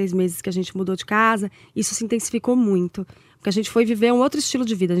casa, faz 6 meses que a gente mudou de casa, isso se intensificou muito. Porque a gente foi viver um outro estilo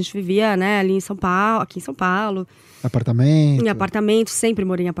de vida. A gente vivia, né, aqui em São Paulo. Apartamento? Em apartamento, sempre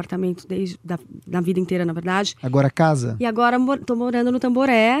morei em apartamento, desde da vida inteira, na verdade. Agora casa? E agora tô morando no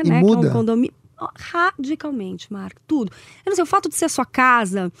Tamboré, e né, muda? que é um condomínio. Radicalmente, Marco, tudo. Eu não sei, o fato de ser a sua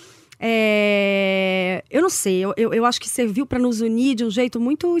casa... eu não sei, eu acho que serviu para nos unir de um jeito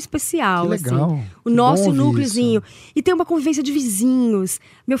muito especial. Que legal. Assim. O que nosso núcleozinho. E tem uma convivência de vizinhos.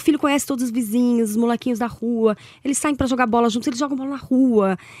 Meu filho conhece todos os vizinhos, os molequinhos da rua. Eles saem para jogar bola juntos, eles jogam bola na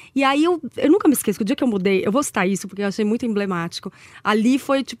rua. E aí eu nunca me esqueço que o dia que eu mudei, eu vou citar isso porque eu achei muito emblemático. Ali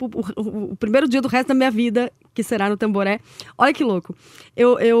foi tipo o primeiro dia do resto da minha vida, que será no Tamboré. Olha que louco.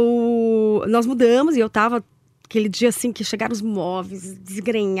 Nós mudamos e eu tava... Aquele dia, assim, que chegaram os móveis,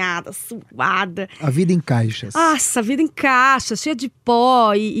 desgrenhada, suada. A vida em caixas. Nossa, a vida em caixas, cheia de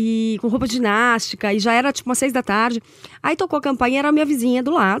pó e com roupa de ginástica. E já era, tipo, umas 6 da tarde. Aí tocou a campainha, era a minha vizinha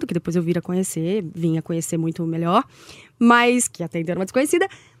do lado, que depois eu vinha conhecer muito melhor. Mas, que até então era uma desconhecida.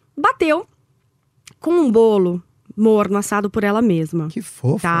 Bateu com um bolo morno, assado por ela mesma. Que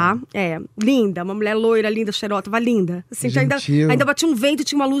fofa. Tá? Linda, uma mulher loira, linda, cheirosa, tava linda. Assim, ainda batia um vento e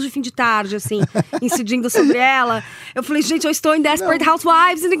tinha uma luz de fim de tarde, assim, incidindo sobre ela. Eu falei, gente, eu estou em Desperate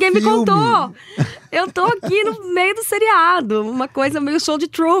Housewives e ninguém me contou. Eu tô aqui no meio do seriado, uma coisa meio show de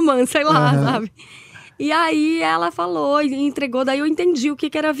Truman, sei lá, sabe? E aí ela falou e entregou, daí eu entendi o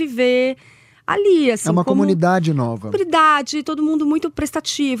que era viver ali, assim. É uma comunidade nova. Comunidade, todo mundo muito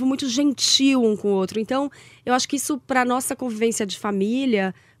prestativo, muito gentil um com o outro. Então, eu acho que isso, pra nossa convivência de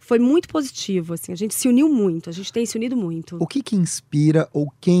família, foi muito positivo, assim. A gente se uniu muito, a gente tem se unido muito. O que inspira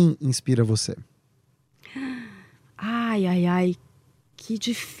ou quem inspira você? Ai, que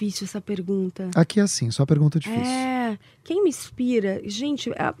difícil essa pergunta. Aqui é assim, só pergunta difícil. Quem me inspira?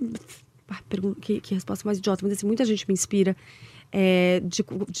 Gente, que resposta mais idiota, mas assim, muita gente me inspira.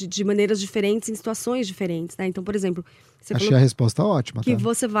 de maneiras diferentes, em situações diferentes, né? Então, por exemplo, você Achei falou a resposta ótima, que tá?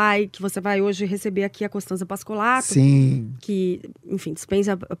 você vai hoje receber aqui a Costanza Pascolato. Sim. Que, enfim,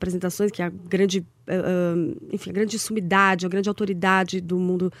 dispensa apresentações, que é a grande, enfim, a grande sumidade, a grande autoridade do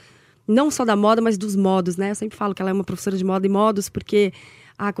mundo, não só da moda, mas dos modos, né? Eu sempre falo que ela é uma professora de moda e modos, porque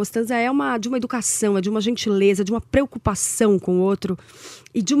a Costanza é de uma educação, é de uma gentileza, de uma preocupação com o outro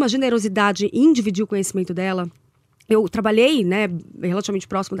e de uma generosidade em dividir o conhecimento dela. Eu trabalhei, né, relativamente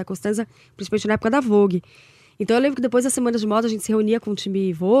próximo da Costanza, principalmente na época da Vogue. Então eu lembro que depois das semanas de moda a gente se reunia com o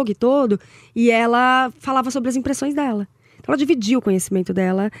time Vogue todo e ela falava sobre as impressões dela. Então ela dividia o conhecimento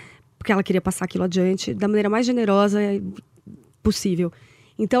dela, porque ela queria passar aquilo adiante da maneira mais generosa possível.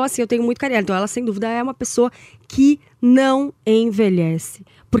 Então, assim, eu tenho muito carinho. Então ela, sem dúvida, é uma pessoa que não envelhece,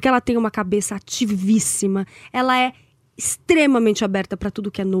 porque ela tem uma cabeça ativíssima, ela é extremamente aberta para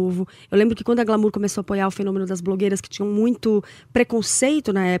tudo que é novo. Eu lembro que quando a Glamour começou a apoiar o fenômeno das blogueiras, que tinham muito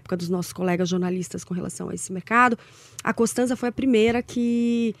preconceito na época dos nossos colegas jornalistas com relação a esse mercado, a Costanza foi a primeira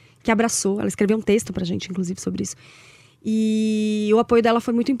que abraçou. Ela escreveu um texto pra gente, inclusive, sobre isso. E o apoio dela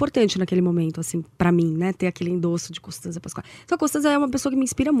foi muito importante naquele momento, assim, pra mim, né? Ter aquele endosso de Costanza Pascoal. Então a Costanza é uma pessoa que me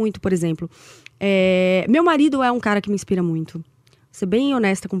inspira muito, por exemplo. Meu marido é um cara que me inspira muito. Vou ser bem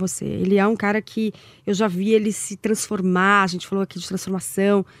honesta com você. Ele é um cara que eu já vi ele se transformar. A gente falou aqui de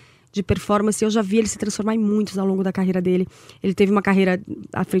transformação, de performance. Eu já vi ele se transformar em muitos ao longo da carreira dele. Ele teve uma carreira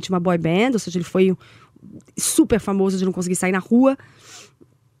à frente de uma boy band, ou seja, ele foi super famoso de não conseguir sair na rua.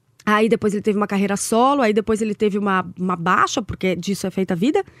 Aí depois ele teve uma carreira solo, aí depois ele teve uma baixa, porque disso é feita a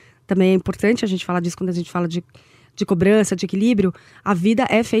vida. Também é importante a gente falar disso quando a gente fala de cobrança, de equilíbrio. A vida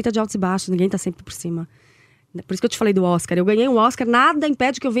é feita de altos e baixos, ninguém tá sempre por cima. Por isso que eu te falei do Oscar. Eu ganhei um Oscar, nada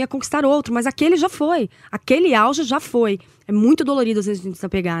impede que eu venha conquistar outro, mas aquele já foi. Aquele auge já foi. É muito dolorido às vezes a gente se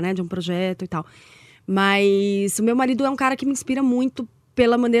apegar, né, de um projeto e tal. Mas o meu marido é um cara que me inspira muito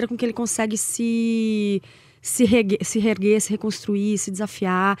pela maneira com que ele consegue se reerguer, se reconstruir, se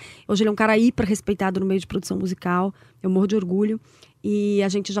desafiar. Hoje ele é um cara hiper respeitado no meio de produção musical. Eu morro de orgulho. E a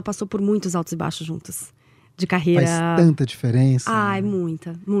gente já passou por muitos altos e baixos juntos. De carreira. Faz tanta diferença. Ai,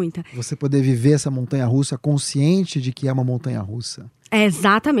 muita, muita. Você poder viver essa montanha-russa consciente de que é uma montanha-russa.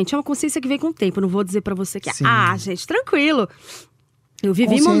 Exatamente. É uma consciência que vem com o tempo. Não vou dizer pra você que Sim. gente, tranquilo. Eu vivi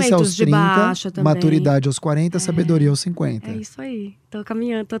Consciência momentos aos 30, de baixa também. maturidade aos 40, sabedoria aos 50. É isso aí. Tô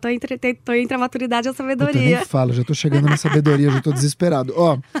caminhando. Tô entre a maturidade e a Puta, sabedoria. nem falo, já tô chegando na sabedoria, já tô desesperado.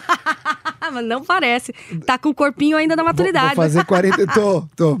 Ó, Mas não parece. Tá com o corpinho ainda da maturidade. vou fazer 40...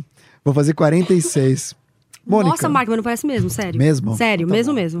 Tô. Vou fazer 46. Mônica. Nossa, Marco, mas não parece mesmo, sério. Mesmo? Sério, Então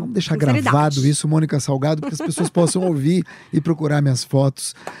tá mesmo. Vamos deixar Sinceridade. gravado isso, Mônica Salgado, para que as pessoas possam ouvir e procurar minhas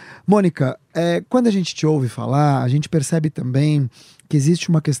fotos. Mônica, quando a gente te ouve falar, a gente percebe também que existe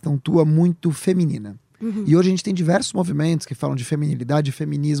uma questão tua muito feminina. Uhum. E hoje a gente tem diversos movimentos que falam de feminilidade,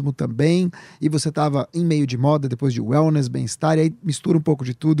 feminismo também. E você estava em meio de moda, depois de wellness, bem-estar, e aí mistura um pouco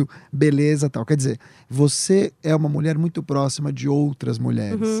de tudo, beleza, tal. Quer dizer, você é uma mulher muito próxima de outras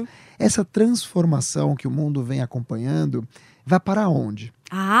mulheres. Uhum. Essa transformação que o mundo vem acompanhando vai para onde?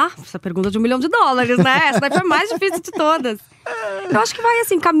 Essa pergunta de $1 milhão, né? Essa daí foi a mais difícil de todas. Eu acho que vai,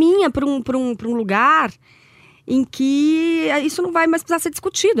 assim, caminha para um lugar em que isso não vai mais precisar ser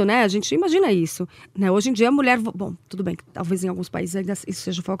discutido, né? A gente imagina isso, né? Hoje em dia a mulher... Bom, tudo bem, talvez em alguns países ainda isso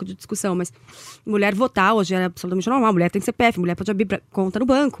seja foco de discussão, mas mulher votar hoje é absolutamente normal. Mulher tem CPF, mulher pode abrir conta no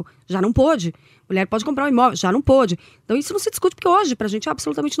banco, já não pôde. Mulher pode comprar um imóvel, já não pôde. Então isso não se discute, porque hoje pra gente é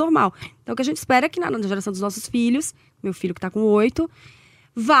absolutamente normal. Então o que a gente espera é que na geração dos nossos filhos, meu filho que tá com 8,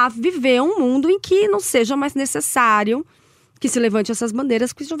 vá viver um mundo em que não seja mais necessário que se levante essas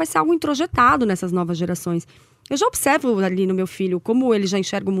bandeiras, porque isso já vai ser algo introjetado nessas novas gerações. Eu já observo ali no meu filho como ele já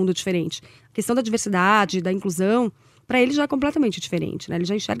enxerga o mundo diferente. A questão da diversidade, da inclusão, para ele já é completamente diferente, né? Ele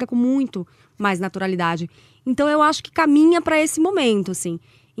já enxerga com muito mais naturalidade. Então eu acho que caminha para esse momento, assim,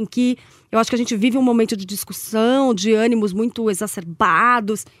 em que eu acho que a gente vive um momento de discussão, de ânimos muito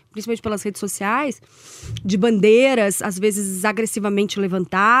exacerbados, principalmente pelas redes sociais, de bandeiras, às vezes agressivamente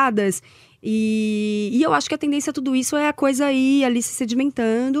levantadas. E eu acho que a tendência a tudo isso é a coisa ir ali se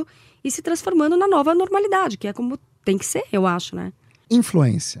sedimentando e se transformando na nova normalidade, que é como tem que ser, eu acho, né?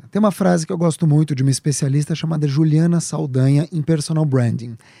 Influência. Tem uma frase que eu gosto muito de uma especialista chamada Juliana Saldanha em personal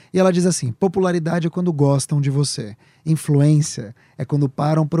branding. E ela diz assim: popularidade é quando gostam de você. Influência é quando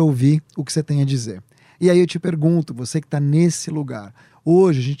param para ouvir o que você tem a dizer. E aí eu te pergunto, você que está nesse lugar,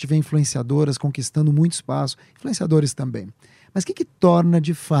 hoje a gente vê influenciadoras conquistando muito espaço, influenciadores também. Mas o que torna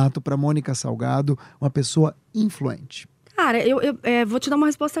de fato para Mônica Salgado uma pessoa influente? Cara, eu vou te dar uma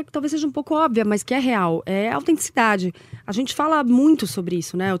resposta que talvez seja um pouco óbvia, mas que é real. É autenticidade. A gente fala muito sobre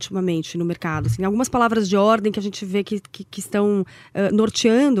isso, né, ultimamente, no mercado. Assim, algumas palavras de ordem que a gente vê que estão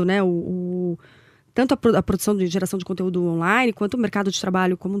norteando, né, tanto a produção de geração de conteúdo online, quanto o mercado de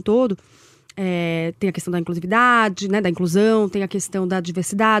trabalho como um todo. Tem a questão da inclusividade, né, da inclusão, tem a questão da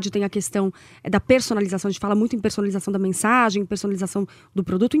diversidade, tem a questão da personalização. A gente fala muito em personalização da mensagem, personalização do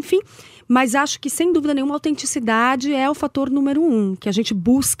produto, enfim. Mas acho que, sem dúvida nenhuma, a autenticidade é o fator número 1, que a gente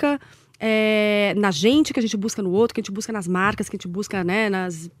busca na gente, que a gente busca no outro, que a gente busca nas marcas, que a gente busca, né,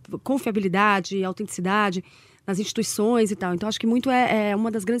 nas confiabilidade, autenticidade, nas instituições e tal. Então, acho que muito é uma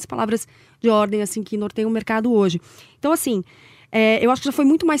das grandes palavras de ordem, assim, que norteiam o mercado hoje. Então, assim, eu acho que já foi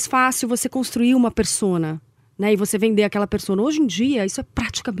muito mais fácil você construir uma persona, né, e você vender aquela persona. Hoje em dia, isso é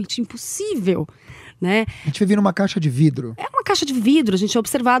praticamente impossível, né? A gente vive numa caixa de vidro. É uma caixa de vidro, a gente é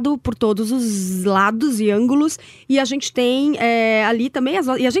observado por todos os lados e ângulos, e a gente tem ali também,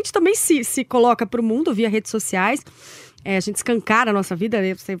 e a gente também se coloca para o mundo via redes sociais. A gente escancara a nossa vida,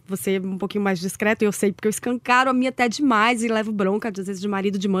 você é um pouquinho mais discreto, eu sei, porque eu escancaro a minha até demais e levo bronca, às vezes, de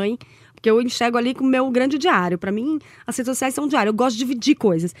marido, de mãe, porque eu enxergo ali com o meu grande diário. Pra mim, as redes sociais são um diário, eu gosto de dividir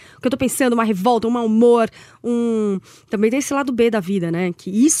coisas. O que eu tô pensando, uma revolta, um mau humor, também tem esse lado B da vida, né? Que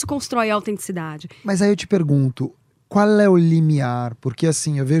isso constrói a autenticidade. Mas aí eu te pergunto, qual é o limiar? Porque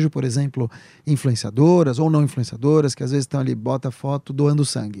assim, eu vejo, por exemplo, influenciadoras ou não influenciadoras, que às vezes estão ali, bota foto doando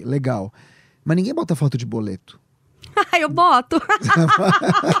sangue, legal. Mas ninguém bota foto de boleto. Eu boto.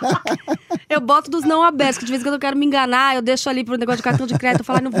 Eu boto dos não abertos, que de vez em quando eu quero me enganar, eu deixo ali pro negócio de cartão de crédito, eu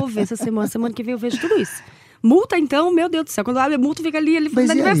falo, não vou ver essa semana que vem eu vejo tudo isso. Multa, então, meu Deus do céu, quando abre multa fica ali mas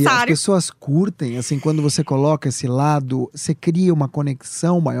no aniversário. As pessoas curtem, assim, quando você coloca esse lado, você cria uma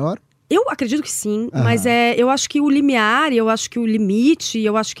conexão maior? Eu acredito que sim, mas eu acho que o limiar, eu acho que o limite,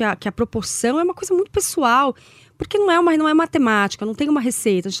 eu acho que a proporção é uma coisa muito pessoal. Porque não é matemática, não tem uma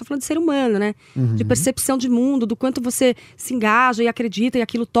receita. A gente está falando de ser humano, né? Uhum. De percepção de mundo, do quanto você se engaja e acredita e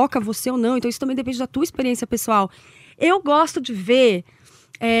aquilo toca você ou não. Então isso também depende da tua experiência pessoal. Eu gosto de ver...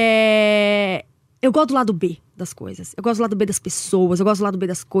 Eu gosto do lado B das coisas. Eu gosto do lado B das pessoas, eu gosto do lado B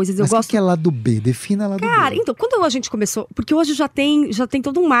das coisas. Mas o que é lado B? Defina lado B. Cara, então, quando a gente começou... Porque hoje já tem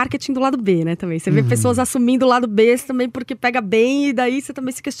todo um marketing do lado B, né, também. Você vê pessoas assumindo o lado B também porque pega bem e daí você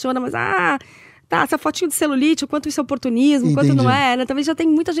também se questiona, mas... Tá, essa fotinho de celulite, o quanto isso é oportunismo, o quanto não é, né? Também já tem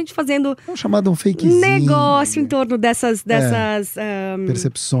muita gente fazendo... É chamado um fakezinho. Negócio em torno dessas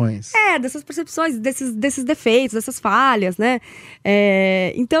percepções. Dessas percepções, desses defeitos, dessas falhas, né?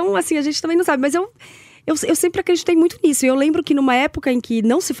 Então, assim, a gente também não sabe. Mas eu sempre acreditei muito nisso. E eu lembro que numa época em que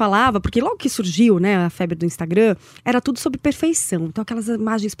não se falava, porque logo que surgiu, né, a febre do Instagram, era tudo sobre perfeição. Então, aquelas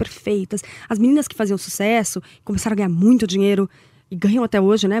imagens perfeitas. As meninas que faziam sucesso começaram a ganhar muito dinheiro, e ganham até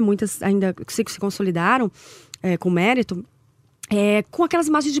hoje, né? Muitas ainda se consolidaram com mérito, com aquelas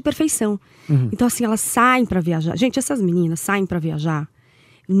imagens de perfeição. Então, assim, elas saem pra viajar. Gente, essas meninas saem pra viajar.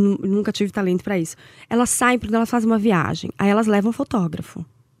 Nunca tive talento pra isso. Elas saem porque elas fazem uma viagem. Aí elas levam fotógrafo.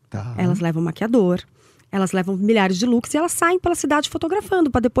 Tá. Elas levam maquiador. Elas levam milhares de looks e elas saem pela cidade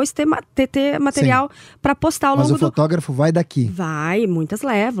fotografando, para depois ter material para postar ao longo do... Mas o fotógrafo vai daqui? Vai, muitas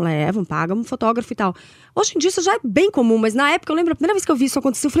levam, pagam um fotógrafo e tal. Hoje em dia isso já é bem comum, mas na época eu lembro, a primeira vez que eu vi isso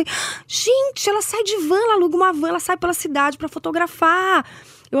acontecer, eu falei, gente, ela sai de van, ela aluga uma van, ela sai pela cidade para fotografar.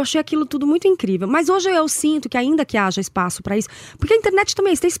 Eu achei aquilo tudo muito incrível. Mas hoje eu sinto que ainda que haja espaço para isso, porque a internet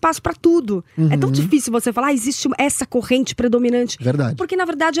também tem espaço para tudo. É tão difícil você falar, existe essa corrente predominante. Verdade. Porque na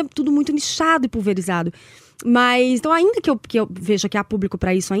verdade é tudo muito nichado e pulverizado. Mas, então ainda que eu veja que há público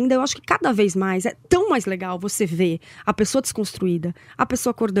para isso ainda, eu acho que cada vez mais é tão mais legal você ver a pessoa desconstruída, a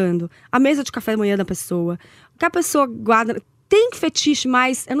pessoa acordando, a mesa de café da manhã da pessoa, que a pessoa guarda... Tem fetiche,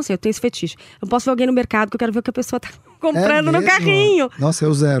 mas... Eu não sei, eu tenho esse fetiche. Eu posso ver alguém no mercado que eu quero ver o que a pessoa tá comprando no carrinho. Nossa,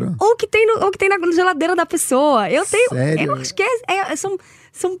 eu zero. Ou que tem na geladeira da pessoa. Eu tenho... Sério? Eu acho que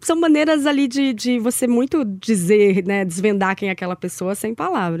são maneiras ali de você muito dizer, né? Desvendar quem é aquela pessoa sem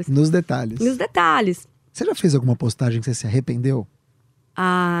palavras. Nos detalhes. Nos detalhes. Você já fez alguma postagem que você se arrependeu?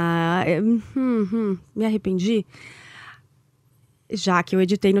 Me arrependi? Já que eu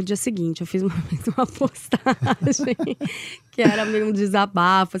editei no dia seguinte, eu fiz uma postagem que era meio um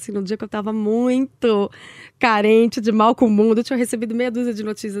desabafo, assim, no dia que eu tava muito carente, de mal com o mundo. Eu tinha recebido meia dúzia de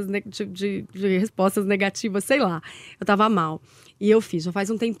notícias, de respostas negativas, sei lá. Eu tava mal. E eu fiz, já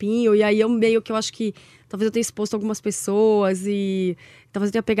faz um tempinho. E aí eu meio que eu acho que talvez eu tenha exposto algumas pessoas e talvez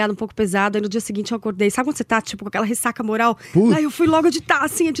eu tenha pegado um pouco pesado. Aí no dia seguinte eu acordei. Sabe quando você tá, tipo, com aquela ressaca moral? Aí eu fui logo editar,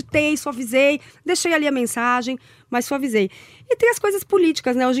 assim, editei, suavizei. Deixei ali a mensagem, mas suavizei. E tem as coisas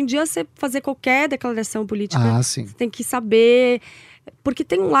políticas, né? Hoje em dia, você fazer qualquer declaração política, sim. você tem que saber... Porque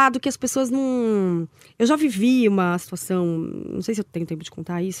tem um lado que as pessoas não... Eu já vivi uma situação... Não sei se eu tenho tempo de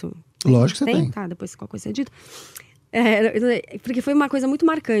contar isso. Lógico que você tem. Tá, depois qualquer coisa você edita. Porque foi uma coisa muito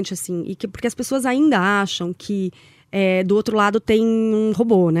marcante, assim. Porque as pessoas ainda acham que do outro lado tem um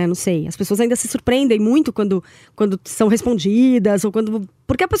robô, né? Não sei. As pessoas ainda se surpreendem muito quando são respondidas. Ou quando...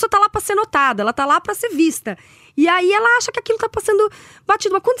 Porque a pessoa tá lá pra ser notada. Ela tá lá pra ser vista. E aí ela acha que aquilo tá passando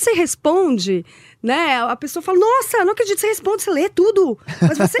batido. Mas quando você responde, né? A pessoa fala, nossa, não acredito, você responde, você lê tudo.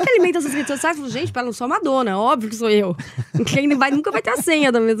 Mas você que alimenta essas redes sociais, fala, gente, eu não sou a Madonna, óbvio que sou eu. Quem nunca vai ter a senha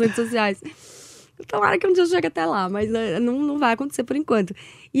das minhas redes sociais. Tomara que um dia eu chegue até lá, mas não vai acontecer por enquanto.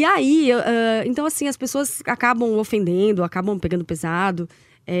 E aí, então assim, as pessoas acabam ofendendo, acabam pegando pesado,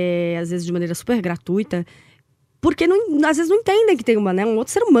 às vezes de maneira super gratuita, porque às vezes não entendem que tem um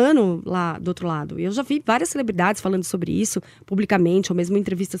outro ser humano lá do outro lado. Eu já vi várias celebridades falando sobre isso, publicamente, ou mesmo em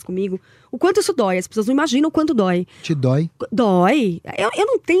entrevistas comigo. O quanto isso dói, as pessoas não imaginam o quanto dói. Te dói? Dói. Eu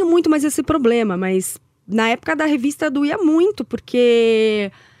não tenho muito mais esse problema, mas na época da revista doía muito,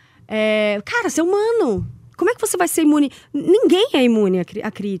 porque... cara, você é humano. Como é que você vai ser imune? Ninguém é imune a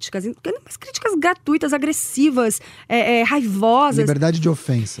críticas. Mas críticas gratuitas, agressivas, raivosas. Liberdade de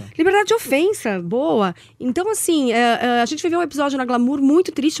ofensa. Liberdade de ofensa, boa. Então, assim, a gente viveu um episódio na Glamour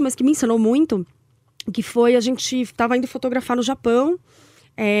muito triste, mas que me ensinou muito. Que foi, a gente estava indo fotografar no Japão.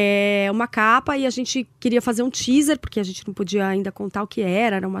 Uma capa, e a gente queria fazer um teaser, porque a gente não podia ainda contar o que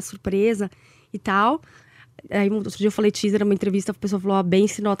era uma surpresa e tal. Aí, outro dia eu falei teaser, numa entrevista, a pessoa falou, bem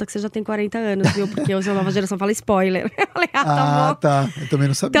se nota que você já tem 40 anos, viu? Porque hoje a nova geração fala spoiler. Eu falei, tá bom. Tá. Eu também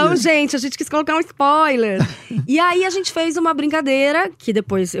não sabia. Então, gente, a gente quis colocar um spoiler. E aí, a gente fez uma brincadeira, que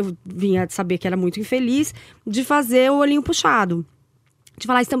depois eu vinha de saber que era muito infeliz, de fazer o olhinho puxado. De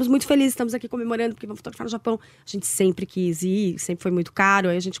falar, estamos muito felizes, estamos aqui comemorando, porque vamos fotografar no Japão. A gente sempre quis ir, sempre foi muito caro,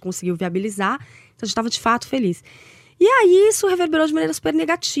 aí a gente conseguiu viabilizar. Então, a gente estava, de fato, feliz. E aí, isso reverberou de maneira super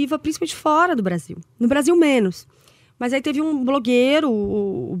negativa, principalmente fora do Brasil. No Brasil, menos. Mas aí teve um blogueiro,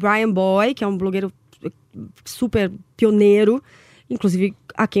 o Brian Boy, que é um blogueiro super pioneiro, inclusive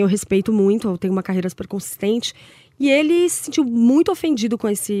a quem eu respeito muito, eu tenho uma carreira super consistente. E ele se sentiu muito ofendido com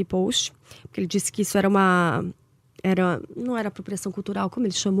esse post, porque ele disse que isso não era apropriação cultural, como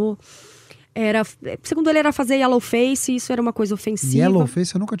ele chamou. Segundo ele, era fazer yellow face, e isso era uma coisa ofensiva. Yellow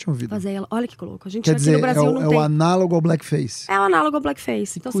face eu nunca tinha ouvido. Olha que louco. A gente Quer aqui dizer, no Brasil não tem. É o análogo ao blackface. É o análogo ao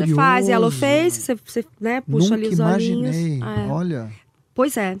blackface. Então curioso. você faz yellow face, você né, puxa ali os olhinhos. Nunca imaginei. Olha.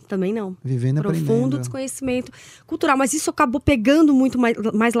 Pois também não. Vivendo e aprendendo. Profundo desconhecimento cultural. Mas isso acabou pegando muito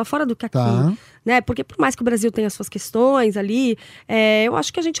mais lá fora do que aqui. Tá. Né? Porque por mais que o Brasil tenha as suas questões ali, eu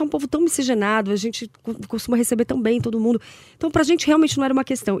acho que a gente é um povo tão miscigenado, a gente costuma receber tão bem todo mundo. Então pra gente realmente não era uma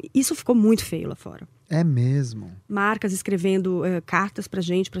questão. Isso ficou muito feio lá fora. É mesmo. Marcas escrevendo cartas pra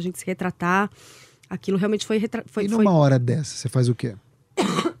gente se retratar. Aquilo realmente foi... E numa hora dessa, você faz o quê?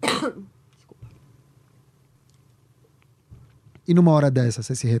 E numa hora dessa,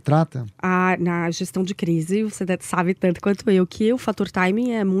 você se retrata? Na gestão de crise, você sabe tanto quanto eu que o fator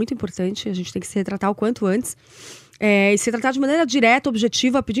timing é muito importante. A gente tem que se retratar o quanto antes. E se tratar de maneira direta,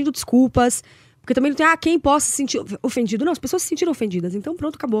 objetiva, pedindo desculpas. Porque também não tem quem possa se sentir ofendido. Não, as pessoas se sentiram ofendidas. Então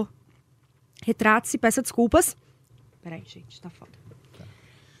pronto, acabou. Retrate-se, peça desculpas. Peraí, gente, tá foda.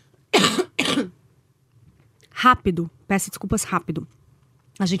 Rápido, peça desculpas rápido.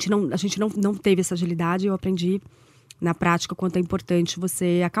 A gente não teve essa agilidade, eu aprendi na prática o quanto é importante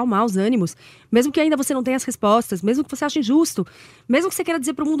você acalmar os ânimos, mesmo que ainda você não tenha as respostas, mesmo que você ache injusto, mesmo que você queira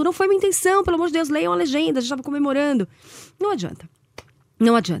dizer pro mundo, não foi minha intenção, pelo amor de Deus, leiam a legenda, a gente estava comemorando. Não adianta.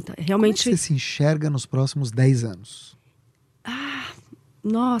 Não adianta. Realmente... Como é que você se enxerga nos próximos 10 anos?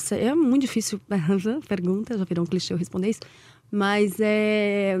 Nossa, é muito difícil pergunta, já virou um clichê eu responder isso, mas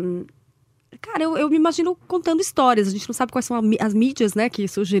cara, eu me imagino contando histórias, a gente não sabe quais são as mídias, né, que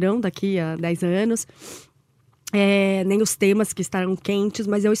surgirão daqui a 10 anos, nem os temas que estarão quentes,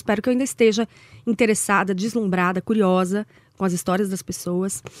 mas eu espero que eu ainda esteja interessada, deslumbrada, curiosa com as histórias das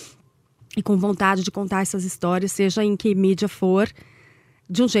pessoas e com vontade de contar essas histórias, seja em que mídia for,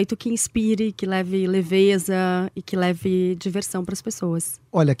 de um jeito que inspire, que leve leveza e que leve diversão para as pessoas.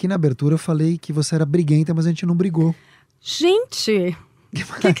 Olha, aqui na abertura eu falei que você era briguenta, mas a gente não brigou. Gente,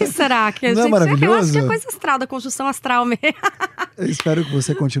 o que será? Que não é maravilhoso? Eu acho que é coisa astral, da conjunção astral mesmo. Eu espero que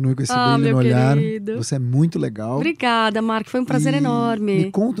você continue com esse brilho no olhar. Querido. Você é muito legal. Obrigada, Marco. Foi um prazer enorme.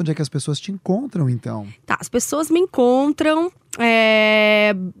 Me conta onde é que as pessoas te encontram, então. Tá, as pessoas me encontram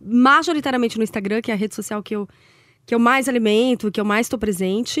majoritariamente no Instagram, que é a rede social que eu mais alimento, que eu mais estou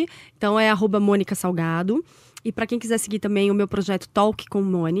presente. Então é @MonicaSalgado. E para quem quiser seguir também o meu projeto Talk com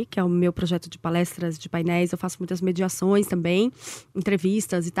Moni, que é o meu projeto de palestras, de painéis, eu faço muitas mediações também,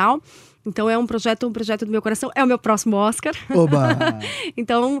 entrevistas e tal. Então é um projeto do meu coração, é o meu próximo Oscar. Oba!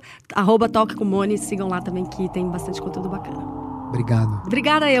 Então, @Talk com Moni, sigam lá também que tem bastante conteúdo bacana. Obrigado.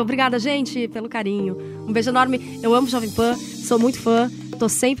 Obrigada, gente, pelo carinho. Um beijo enorme, eu amo Jovem Pan, sou muito fã, tô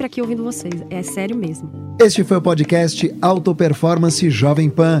sempre aqui ouvindo vocês, é sério mesmo. Este foi o podcast Auto Performance Jovem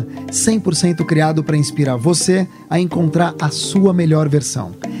Pan, 100% criado para inspirar você a encontrar a sua melhor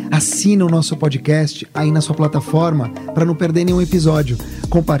versão. Assina o nosso podcast aí na sua plataforma para não perder nenhum episódio.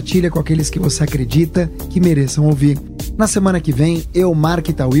 Compartilha com aqueles que você acredita que mereçam ouvir. Na semana que vem, eu, Mark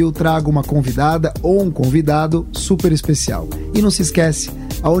Tawil, trago uma convidada ou um convidado super especial. E não se esquece,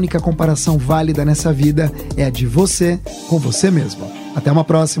 a única comparação válida nessa vida é a de você com você mesmo. Até uma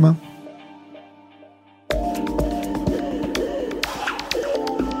próxima!